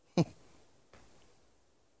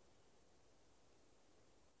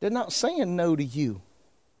 They're not saying no to you.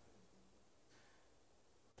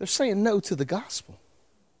 They're saying no to the gospel.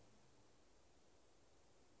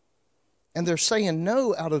 And they're saying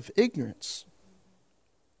no out of ignorance.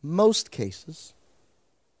 Most cases.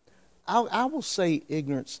 I will say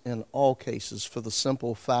ignorance in all cases for the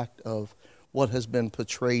simple fact of what has been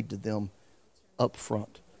portrayed to them up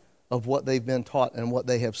front, of what they've been taught and what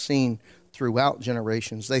they have seen throughout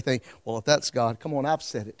generations. They think, well, if that's God, come on, I've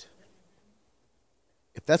said it.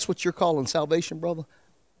 If that's what you're calling salvation, brother,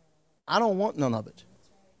 I don't want none of it.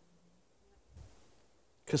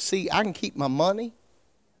 Because, see, I can keep my money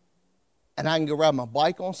and I can go ride my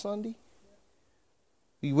bike on Sunday.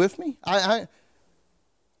 Are you with me?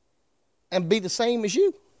 And be the same as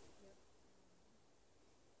you.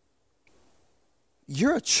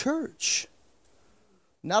 You're a church.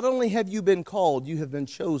 Not only have you been called, you have been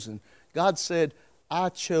chosen. God said, I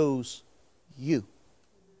chose you.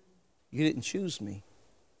 You didn't choose me.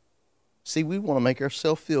 See, we want to make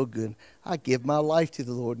ourselves feel good. I give my life to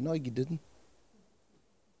the Lord. No, you didn't.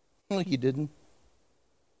 No, you didn't.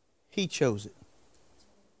 He chose it.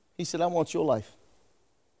 He said, I want your life.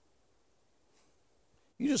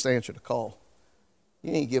 You just answered a call.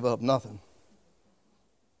 You ain't give up nothing.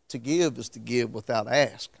 To give is to give without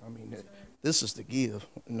ask. I mean, this is to give.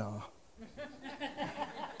 No.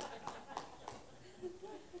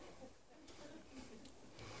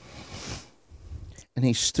 And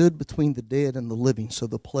he stood between the dead and the living, so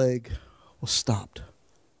the plague was stopped.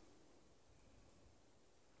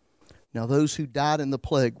 Now those who died in the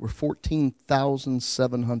plague were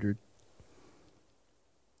 14,700,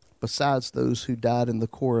 besides those who died in the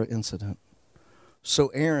Korah incident. So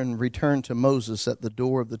Aaron returned to Moses at the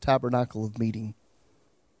door of the tabernacle of meeting,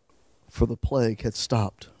 for the plague had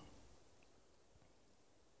stopped.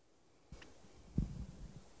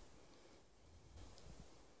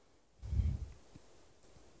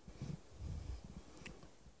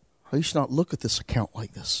 I should not look at this account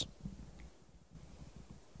like this.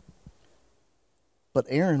 But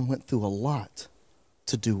Aaron went through a lot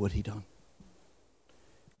to do what he done.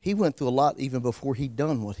 He went through a lot even before he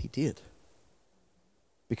done what he did.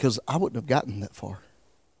 Because I wouldn't have gotten that far.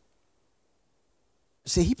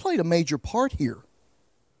 See, he played a major part here.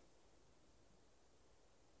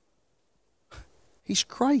 He's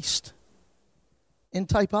Christ in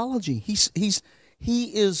typology. He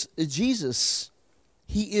is Jesus.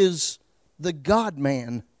 He is the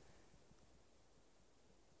God-man.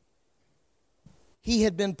 He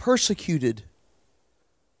had been persecuted.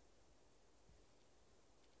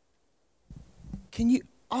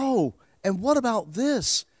 And what about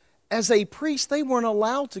this? As a priest, they weren't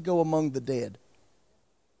allowed to go among the dead.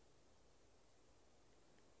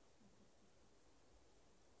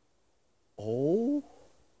 Oh.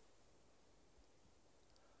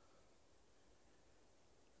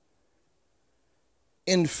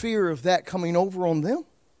 In fear of that coming over on them.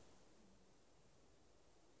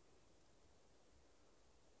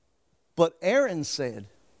 But Aaron said,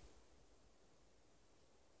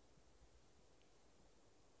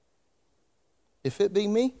 if it be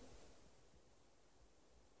me,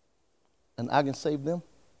 and I can save them,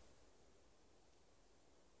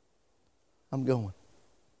 I'm going.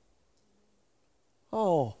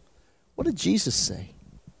 Oh, what did Jesus say?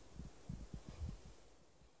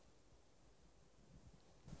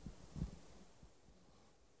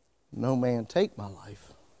 No man take my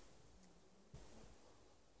life,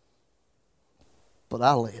 but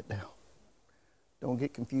I lay it down. Don't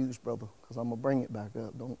get confused, brother, because I'm going to bring it back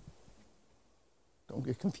up. Don't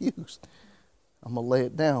get confused. I'm going to lay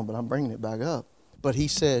it down, but I'm bringing it back up. But he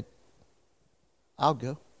said, I'll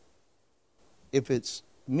go. If it's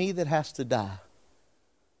me that has to die,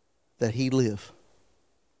 that he live,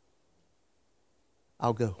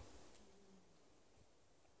 I'll go.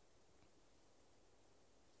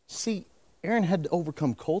 See, Aaron had to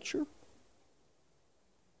overcome culture.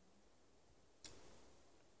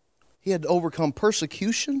 He had to overcome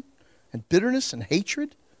persecution and bitterness and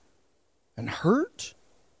hatred and hurt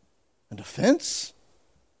and offense.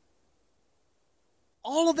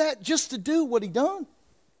 All of that just to do what he done.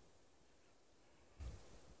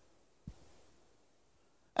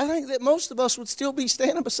 I think that most of us would still be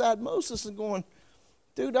standing beside Moses and going,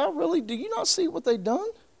 dude, do you not see what they done?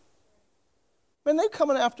 Man, they're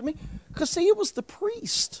coming after me. Because see, it was the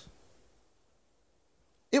priest.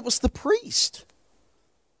 It was the priest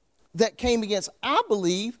that came against, I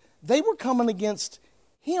believe, they were coming against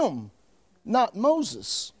him, not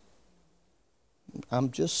Moses.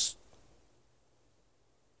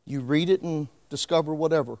 You read it and discover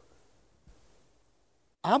whatever.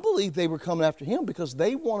 I believe they were coming after him because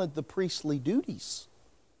they wanted the priestly duties.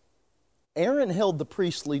 Aaron held the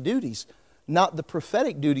priestly duties, not the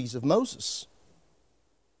prophetic duties of Moses.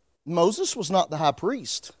 Moses was not the high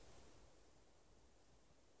priest.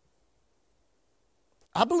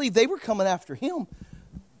 I believe they were coming after him.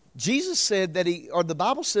 Jesus said that the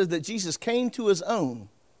Bible says that Jesus came to his own,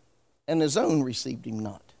 and his own received him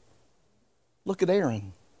not. Look at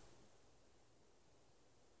Aaron.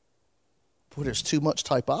 Boy, there's too much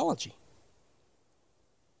typology.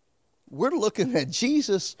 We're looking at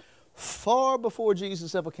Jesus far before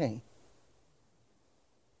Jesus ever came.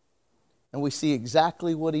 And we see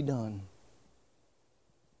exactly what he done.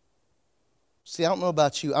 See, I don't know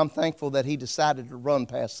about you. I'm thankful that he decided to run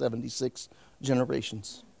past 76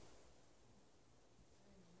 generations.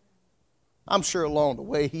 I'm sure along the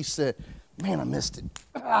way he said, man, I missed it.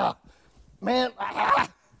 Man,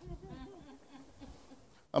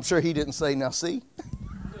 I'm sure he didn't say, now see.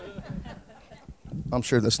 I'm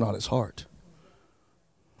sure that's not his heart.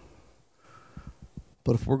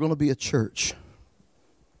 But if we're going to be a church,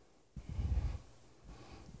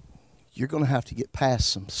 you're going to have to get past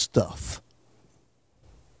some stuff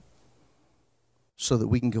so that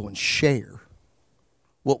we can go and share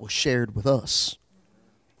what was shared with us,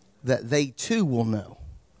 that they too will know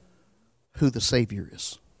who the Savior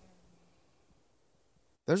is.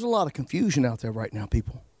 There's a lot of confusion out there right now,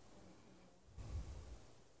 people.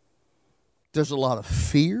 There's a lot of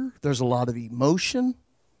fear. There's a lot of emotion.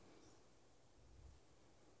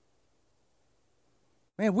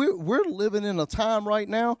 Man, we're living in a time right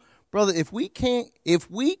now, brother. If we can't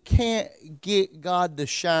get God to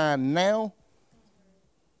shine now,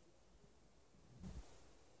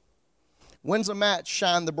 when's a match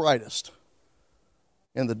shine the brightest?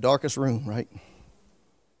 In the darkest room, right?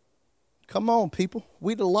 Come on, people.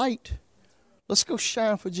 We the light. Let's go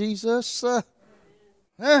shine for Jesus.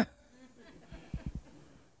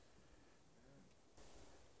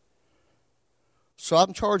 So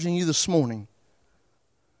I'm charging you this morning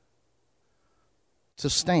to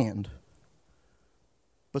stand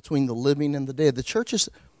between the living and the dead. The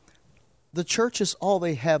church is all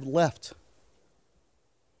they have left.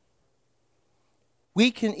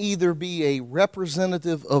 We can either be a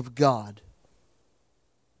representative of God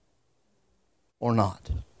or not.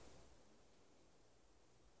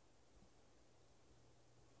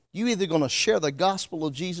 You either going to share the gospel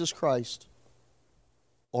of Jesus Christ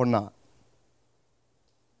or not.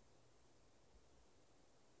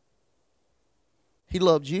 He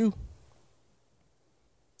loved you.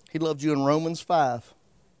 He loved you in Romans 5.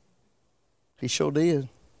 He sure did.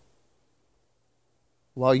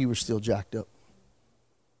 While you were still jacked up.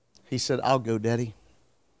 He said, I'll go, Daddy.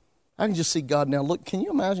 I can just see God now. Look, can you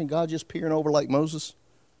imagine God just peering over like Moses?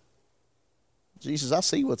 Jesus, I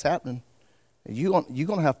see what's happening. You're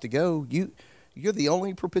going to have to go. You're the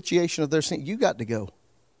only propitiation of their sin. You got to go.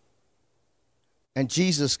 And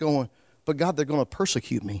Jesus going, but God, they're going to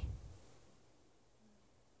persecute me.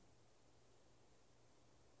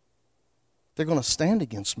 They're going to stand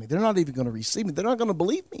against me. They're not even going to receive me. They're not going to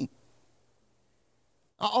believe me.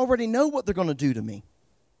 I already know what they're going to do to me.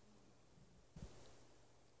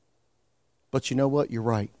 But you know what? You're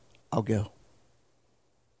right. I'll go.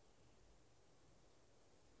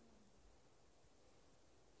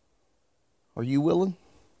 Are you willing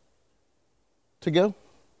to go?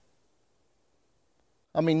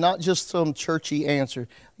 I mean, not just some churchy answer.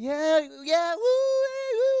 Yeah, woo,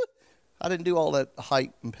 woo. I didn't do all that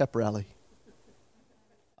hype and pep rally.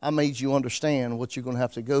 I made you understand what you're going to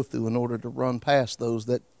have to go through in order to run past those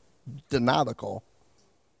that deny the call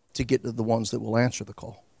to get to the ones that will answer the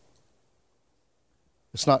call.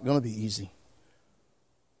 It's not going to be easy.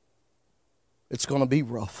 It's going to be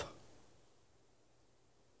rough.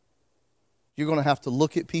 You're going to have to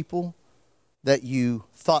look at people that you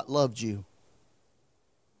thought loved you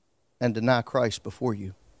and deny Christ before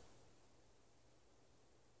you,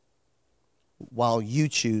 while you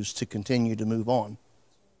choose to continue to move on.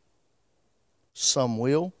 Some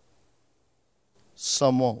will,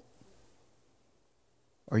 some won't.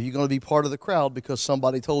 Are you going to be part of the crowd because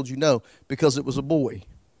somebody told you no? Because it was a boy.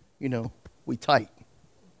 You know, we tight.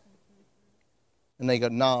 And they go,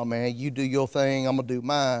 nah, man, you do your thing, I'm going to do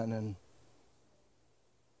mine. And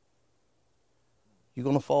you're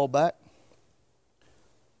going to fall back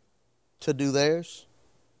to do theirs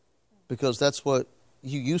because that's what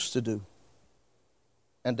you used to do.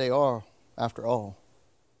 And they are, after all,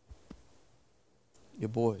 your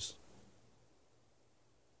boys.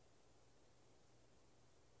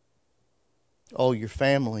 Oh, your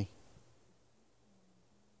family.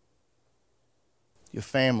 Your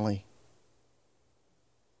family.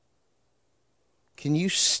 Can you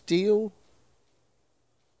still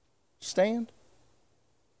stand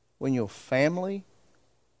when your family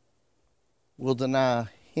will deny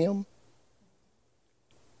him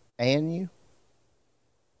and you?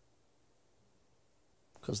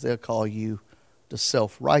 Because they'll call you the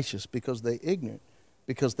self-righteous because they're ignorant,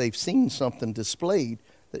 because they've seen something displayed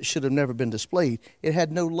that should have never been displayed. It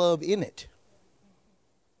had no love in it.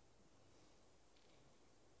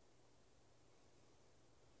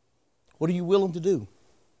 What are you willing to do?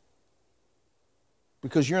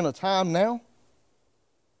 Because you're in a time now,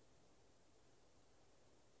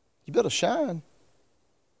 you better shine.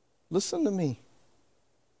 Listen to me.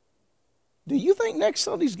 Do you think next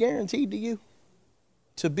Sunday's guaranteed to you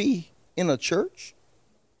to be in a church,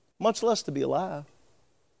 much less to be alive?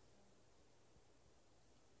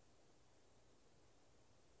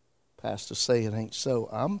 Pastor say it ain't so.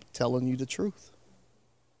 I'm telling you the truth.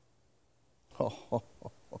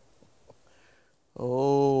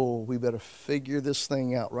 Oh, we better figure this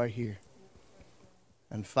thing out right here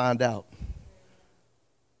and find out.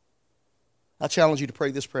 I challenge you to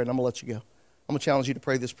pray this prayer, and I'm going to let you go. I'm going to challenge you to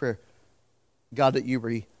pray this prayer. God, that you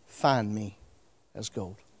refine me as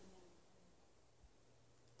gold.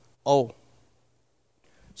 Oh,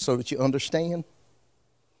 so that you understand,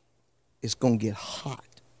 it's going to get hot.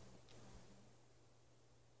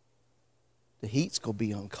 The heat's going to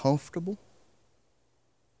be uncomfortable.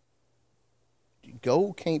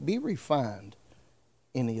 Gold can't be refined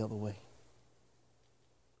any other way.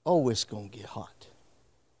 Oh, it's going to get hot.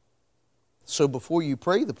 So before you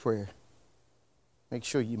pray the prayer, make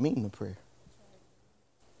sure you mean the prayer.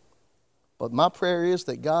 But my prayer is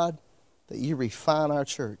that God, that you refine our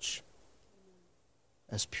church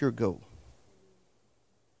as pure gold.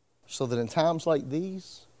 So that in times like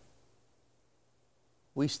these,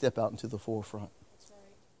 we step out into the forefront.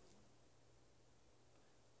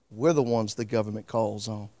 We're the ones the government calls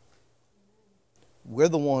on. We're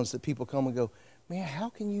the ones that people come and go, man, how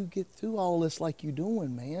can you get through all this like you're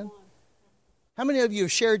doing, man? How many of you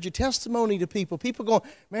have shared your testimony to people? People going,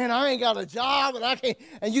 man, I ain't got a job and I can't.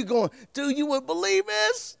 And you going, dude, you wouldn't believe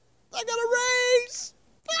this? I got a raise.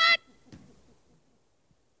 What?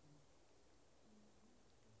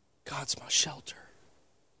 God's my shelter.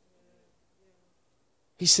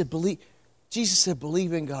 He said, believe. Jesus said,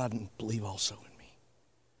 believe in God and believe also in me.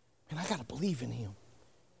 And I got to believe in him.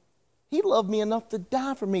 He loved me enough to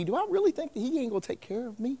die for me. Do I really think that he ain't going to take care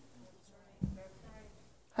of me?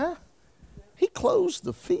 Huh? He closed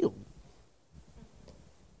the field.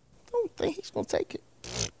 Don't think he's going to take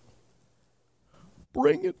it.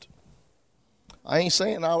 Bring it. I ain't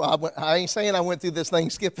saying I went through this thing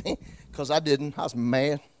skipping, because I didn't. I was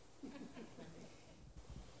mad.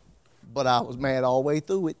 But I was mad all the way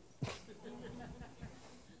through it.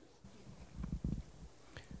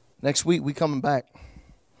 Next week, we coming back.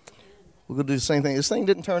 We're going to do the same thing. This thing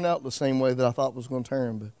didn't turn out the same way that I thought it was going to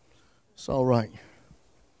turn, but it's all right.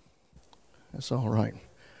 It's all right.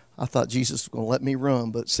 I thought Jesus was going to let me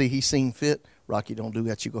run, but see, he seen fit. Rocky, don't do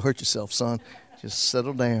that. You're going to hurt yourself, son. Just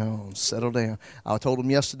settle down, settle down. I told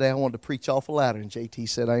him yesterday I wanted to preach off a ladder, and JT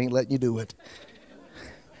said, I ain't letting you do it.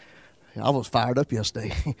 I was fired up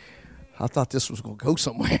yesterday. I thought this was going to go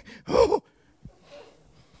somewhere.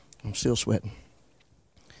 I'm still sweating.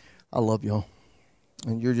 I love y'all.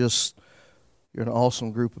 And you're an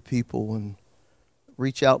awesome group of people. And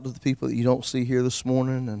reach out to the people that you don't see here this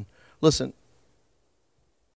morning. And listen,